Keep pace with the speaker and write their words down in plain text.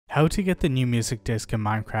How to get the new music disc in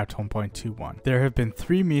Minecraft 1.21. There have been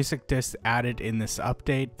 3 music discs added in this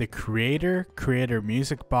update: the Creator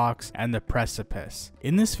Music Box, and the Precipice.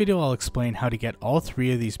 In this video I'll explain how to get all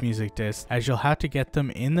 3 of these music discs, as you'll have to get them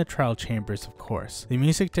in the trial chambers of course. The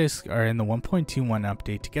music discs are in the 1.21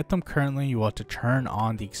 update. To get them currently you will have to turn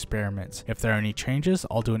on the experiments. If there are any changes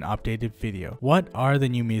I'll do an updated video. What are the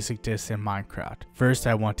new music discs in Minecraft? First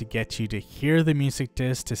I want to get you to hear the music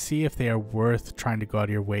discs to see if they are worth trying to go out of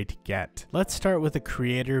your way to get. Let's start with the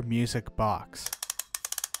Creator Music Box.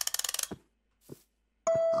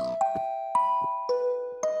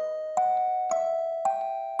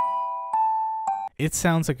 It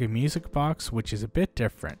sounds like a music box, which is a bit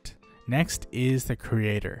different. Next is the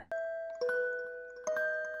Creator.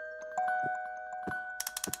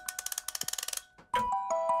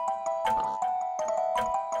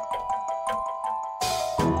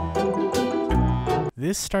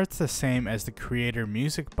 This starts the same as the Creator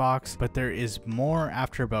Music Box, but there is more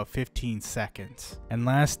after about 15 seconds. And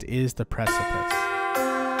last is the Precipice.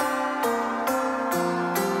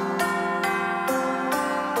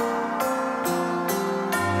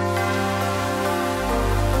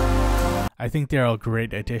 I think they are all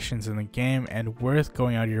great additions in the game and worth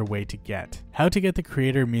going out of your way to get. How to get the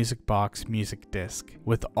Creator Music Box music disc.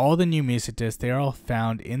 With all the new music discs, they are all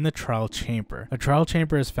found in the trial chamber. A trial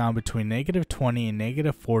chamber is found between -20 and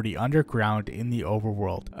 -40 underground in the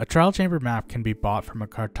overworld. A trial chamber map can be bought from a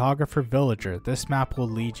cartographer villager. This map will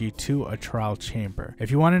lead you to a trial chamber. If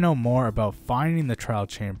you want to know more about finding the trial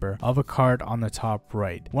chamber, I'll have a card on the top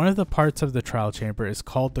right. One of the parts of the trial chamber is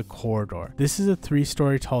called the corridor. This is a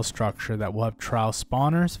 3-story tall structure that will have trial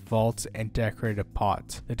spawners, vaults, and decorated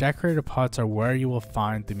pots. The decorated pots are where you will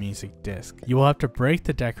find the music disc. You will have to break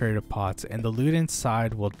the decorated pots and the loot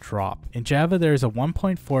inside will drop. In Java there is a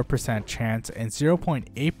 1.4% chance and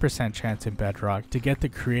 0.8% chance in Bedrock to get the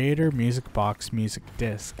Creator Music Box music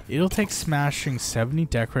disc. It'll take smashing 70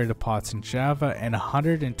 decorated pots in Java and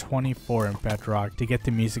 124 in Bedrock to get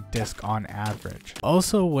the music disc on average.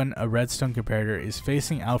 Also, when a redstone comparator is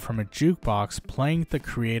facing out from a jukebox playing the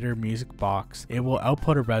Creator Music Box, it will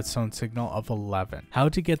output a redstone signal of 11. How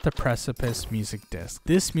to get the Precipice music disc.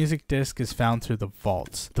 This music disc is found through the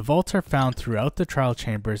vaults. The vaults are found throughout the trial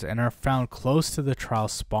chambers and are found close to the trial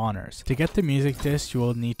spawners. To get the music disc, you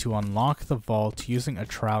will need to unlock the vault using a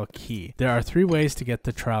trial key. There are 3 ways to get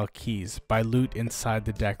the trial keys: by loot inside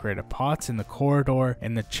the decorated pots in the corridor,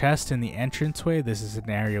 in the chest in the entranceway. This is an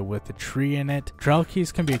area with a tree in it. Trial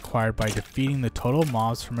keys can be acquired by defeating the total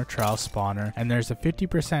mobs from a trial spawner, and there's a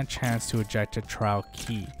 50% chance to eject a trial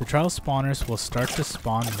key. The trial spawners will start to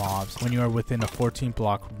spawn mobs when you are within a 14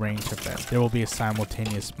 block range of them. There will be a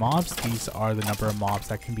simultaneous mobs. These are the number of mobs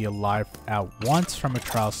that can be alive at once from a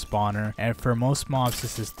trial spawner, and for most mobs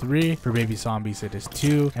this is 3, for baby zombies it is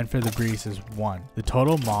 2, and for the breeze is 1. The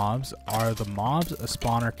total mobs are the mobs a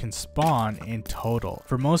spawner can spawn in total.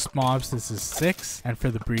 For most mobs this is 6, and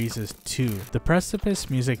for the breeze is 2. The Precipice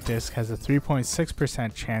music disc has a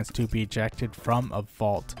 3.6% chance to be ejected from a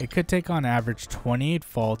vault. It could take on average 28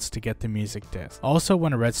 vaults to get the music disc. Also,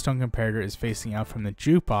 when a redstone comparator is facing out from the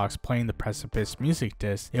jukebox playing the Precipice music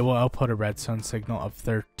disc, it will output a redstone signal of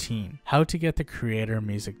 13. How to get the Creator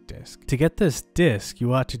music disc. To get this disc, you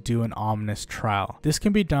will have to do an ominous trial. This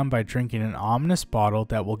can be done by drinking an ominous bottle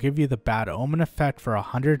that will give you the bad omen effect for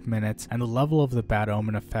 100 minutes, and the level of the bad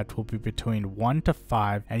omen effect will be between 1 to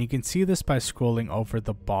 5, and you can see this by scrolling over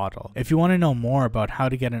the bottle. If you want to know more about how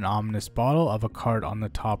to get an ominous bottle, I have a card on the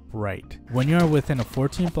top right. When you are within a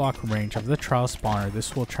 14 block range of the trial spawner,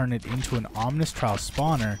 this will turn it into an ominous trial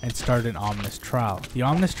spawner and start an ominous trial. The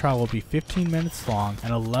ominous trial will be 15 minutes long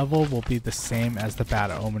and a level will be the same as the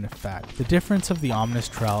bad omen effect. The difference of the ominous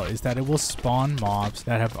trial is that it will spawn mobs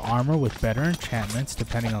that have armor with better enchantments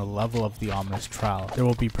depending on the level of the ominous trial. There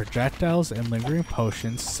will be projectiles and lingering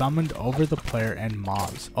potions summoned over the player and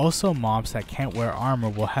mobs. Also, mobs that can't wear armor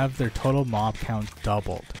will have their total mob count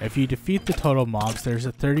doubled. If you defeat the total mobs, there's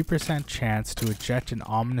a 30% chance to eject an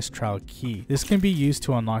ominous trial key. This can be used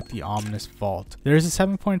to unlock the ominous vault. There is a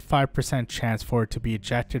 7.5% chance for it to be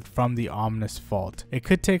ejected from the ominous vault. It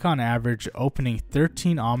could take on average opening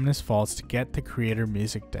 13 ominous vaults to get the Creator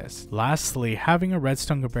music disc. Lastly, having a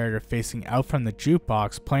redstone comparator facing out from the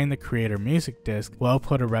jukebox playing the Creator music disc will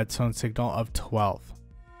output a redstone signal of 12.